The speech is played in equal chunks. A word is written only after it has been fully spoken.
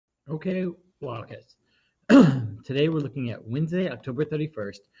Okay, Wildcats. Today we're looking at Wednesday, October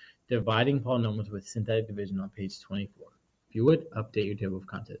 31st, dividing polynomials with synthetic division on page 24. If you would, update your table of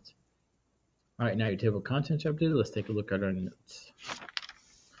contents. All right, now your table of contents are updated. Let's take a look at our notes.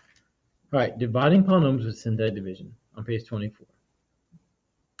 All right, dividing polynomials with synthetic division on page 24.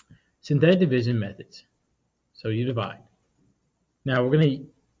 Synthetic division methods. So you divide. Now we're going to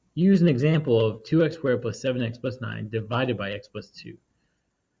use an example of 2x squared plus 7x plus 9 divided by x plus 2.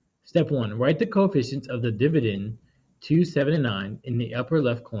 Step 1. Write the coefficients of the dividend 2, 7, and 9 in the upper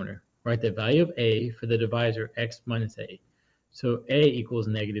left corner. Write the value of a for the divisor x minus a. So a equals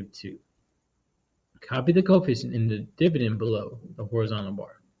negative 2. Copy the coefficient in the dividend below the horizontal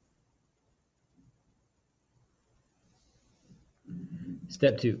bar.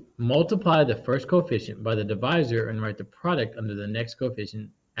 Step 2. Multiply the first coefficient by the divisor and write the product under the next coefficient.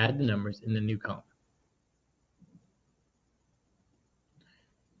 Add the numbers in the new column.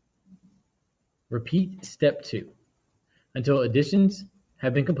 Repeat step 2. Until additions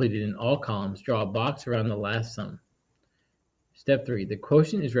have been completed in all columns, draw a box around the last sum. Step 3. The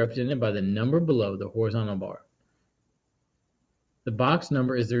quotient is represented by the number below the horizontal bar. The box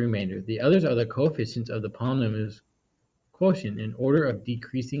number is the remainder. The others are the coefficients of the polynomial's quotient in order of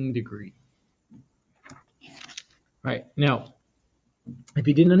decreasing degree. All right, now, if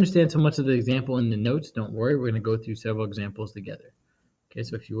you didn't understand so much of the example in the notes, don't worry. We're going to go through several examples together. Okay,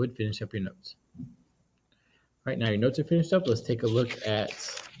 so if you would, finish up your notes. All right, now your notes are finished up. Let's take a look at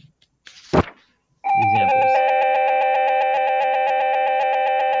the examples.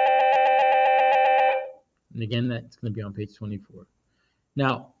 And again, that's going to be on page 24.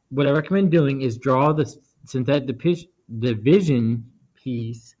 Now, what I recommend doing is draw the synthetic division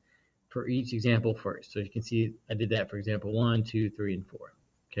piece for each example first. So you can see I did that for example 1, 2, 3, and 4.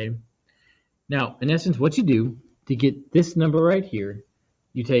 Okay. Now, in essence, what you do to get this number right here,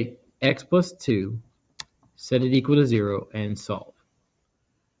 you take x plus 2, set it equal to 0, and solve.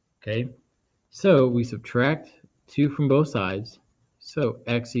 Okay. So we subtract 2 from both sides. So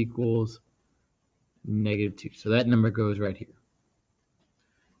x equals negative 2. So that number goes right here.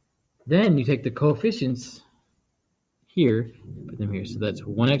 Then you take the coefficients here, put them here. So that's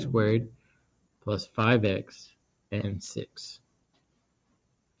 1x squared plus 5x and 6.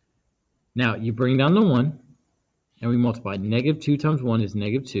 Now you bring down the 1 and we multiply. Negative 2 times 1 is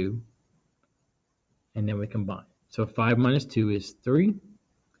negative 2. And then we combine. So 5 minus 2 is 3.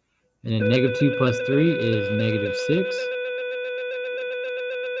 And then negative 2 plus 3 is negative 6.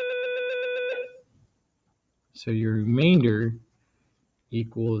 So your remainder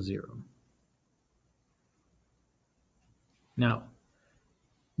equals 0. Now,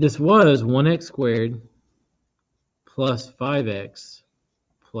 this was 1x squared plus 5x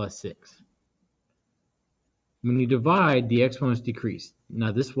plus 6. When you divide, the exponents decrease.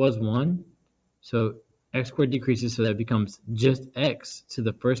 Now, this was 1, so x squared decreases, so that becomes just x to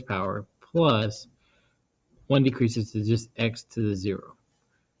the first power plus 1 decreases to just x to the 0.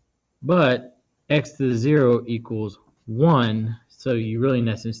 But x to the 0 equals 1, so you really, in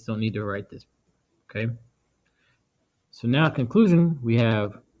essence, don't need to write this. Okay? So now, conclusion, we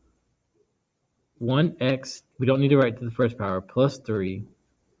have 1x, we don't need to write to the first power, plus 3,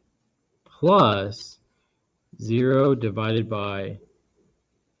 plus 0 divided by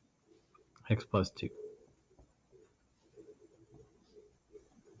x plus 2.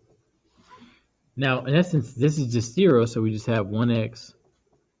 Now, in essence, this is just 0, so we just have 1x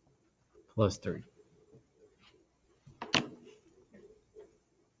plus 3.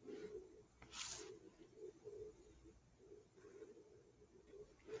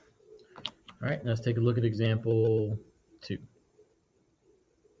 All right, let's take a look at example 2.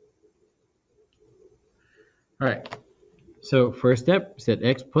 All right, so first step, set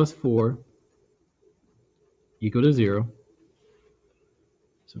x plus 4 equal to 0.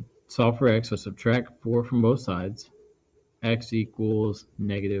 So solve for x, so subtract 4 from both sides. X equals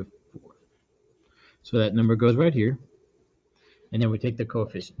negative 4. So that number goes right here. And then we take the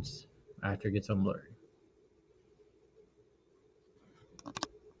coefficients after it gets unblurred.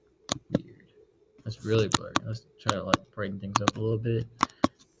 That's really blurry. Let's try to like brighten things up a little bit.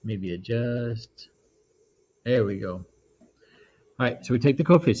 Maybe adjust. There we go. All right, so we take the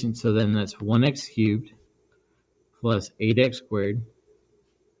coefficients. So then that's 1x cubed plus 8x squared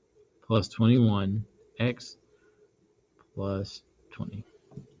plus 21x plus 20.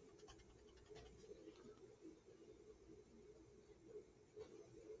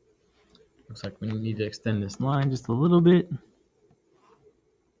 Looks like we need to extend this line just a little bit.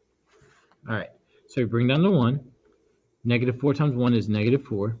 All right, so we bring down the 1. Negative 4 times 1 is negative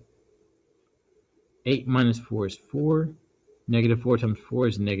 4. 8 minus 4 is 4. Negative 4 times 4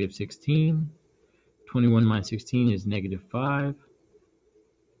 is negative 16. 21 minus 16 is negative 5.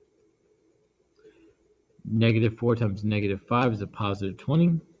 Negative 4 times negative 5 is a positive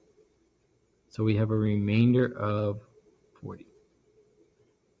 20. So we have a remainder of 40.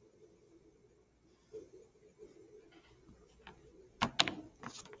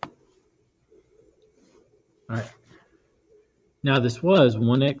 All right. Now this was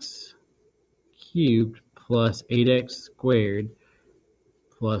 1x cubed plus 8x squared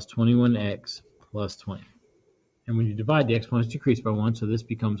plus 21x plus 20. And when you divide, the exponents decrease by 1, so this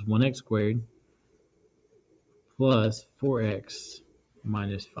becomes 1x squared plus 4x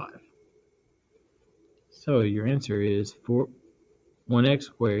minus 5. So your answer is 1x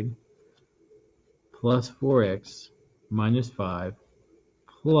squared plus 4x minus 5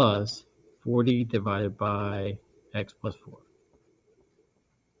 plus 40 divided by x plus 4.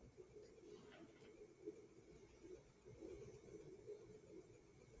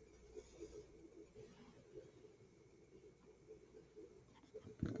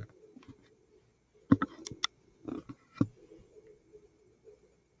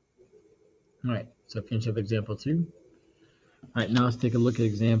 All right, so finish up example 2. All right, now let's take a look at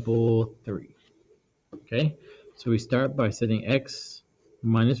example 3. Okay, so we start by setting x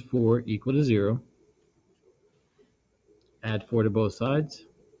minus 4 equal to 0. Add 4 to both sides.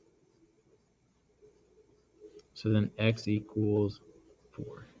 So then x equals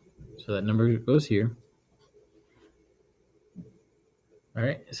 4. So that number goes here. All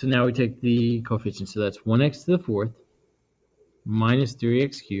right, so now we take the coefficient. So that's 1x to the 4th minus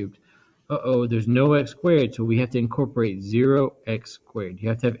 3x cubed. There's no x squared, so we have to incorporate 0x squared. You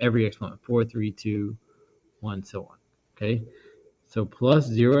have to have every exponent, 4, 3, 2, 1, so on. Okay, so plus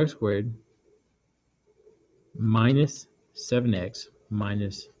 0x squared minus 7x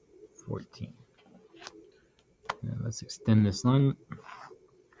minus 14. Now let's extend this line.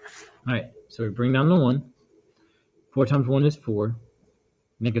 All right, so we bring down the 1. 4 times 1 is 4.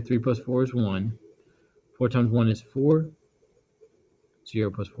 Negative 3 plus 4 is 1. 4 times 1 is 4.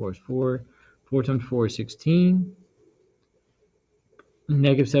 0 plus 4 is 4. 4 times 4 is 16.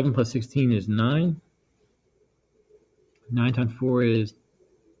 Negative 7 plus 16 is 9. 9 times 4 is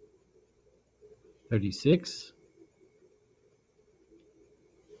 36.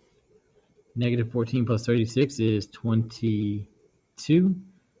 Negative 14 plus 36 is 22.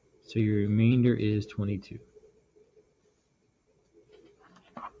 So your remainder is 22.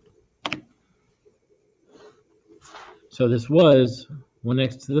 So this was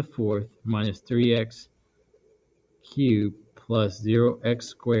 1x to the 4th minus 3x cubed plus 0x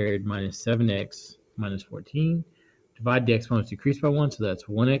squared minus 7x minus 14. Divide the exponents, decrease by 1, so that's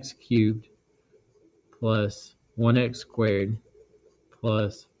 1x cubed plus 1x squared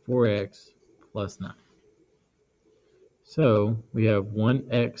plus 4x plus 9. So we have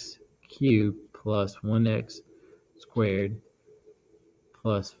 1x cubed plus 1x squared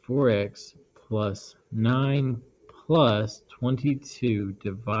plus 4x plus 9 plus 22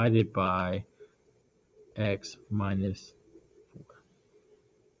 divided by x minus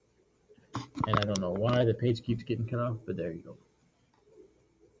 4. And I don't know why the page keeps getting cut off, but there you go.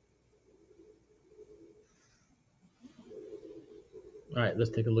 All right, let's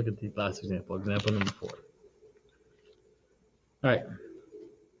take a look at the last example, example number 4. All right,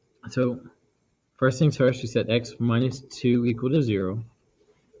 so first things first, we set x minus 2 equal to 0.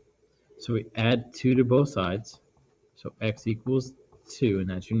 So we add 2 to both sides. So x equals 2, and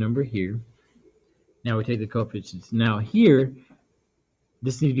that's your number here. Now we take the coefficients. Now here,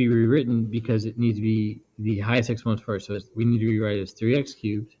 this needs to be rewritten because it needs to be the highest exponent first. So we need to rewrite it as 3x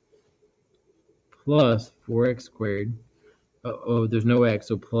cubed plus 4x squared. There's no x,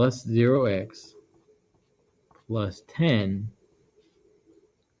 so plus 0x plus 10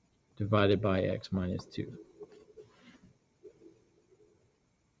 divided by x minus 2.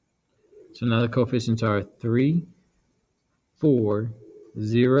 So now the coefficients are 3, 4,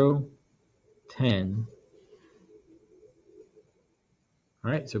 0, 10.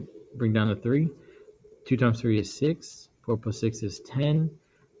 All right, so bring down the 3. 2 times 3 is 6. 4 plus 6 is 10.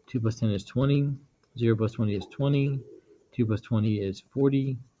 2 plus 10 is 20. 0 plus 20 is 20. 2 plus 20 is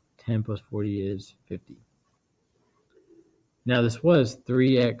 40. 10 plus 40 is 50. Now this was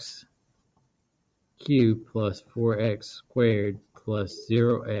 3x cubed plus 4x squared plus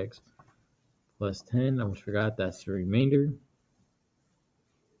 0x plus 10. I almost forgot that's the remainder.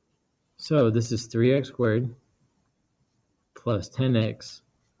 So this is 3x squared plus 10x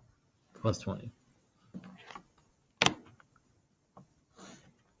plus 20.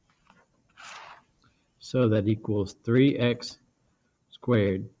 So that equals 3x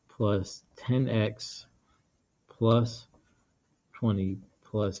squared plus 10x plus 20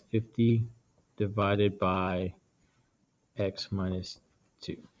 plus 50 divided by x minus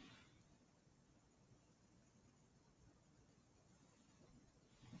 2.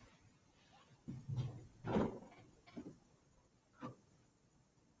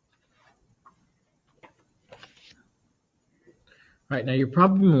 All right, now you're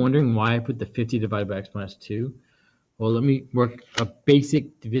probably wondering why I put the 50 divided by x minus 2. Well, let me work a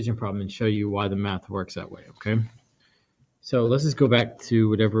basic division problem and show you why the math works that way, okay? So let's just go back to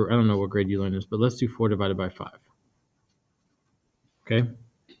whatever, I don't know what grade you learned this, but let's do 4 divided by 5. Okay?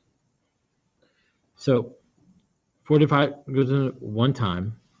 So 4 divided goes in one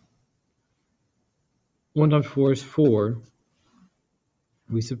time. 1 times 4 is 4.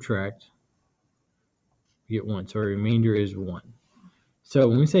 We subtract, we get 1. So our remainder is 1. So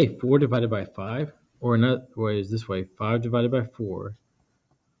when we say 4 divided by 5, or another way is this way, 5 divided by 4,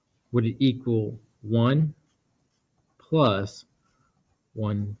 would it equal 1 plus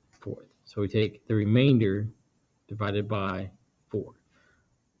 1/4? So we take the remainder divided by 4.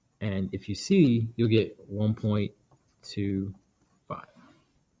 And if you see, you'll get 1.25.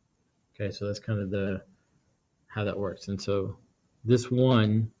 Okay, so that's kind of how that works. And so this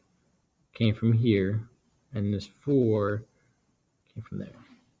 1 came from here, and this 4 came from there.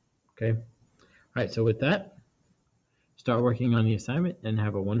 Okay? All right, so with that, start working on the assignment and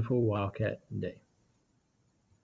have a wonderful Wildcat day.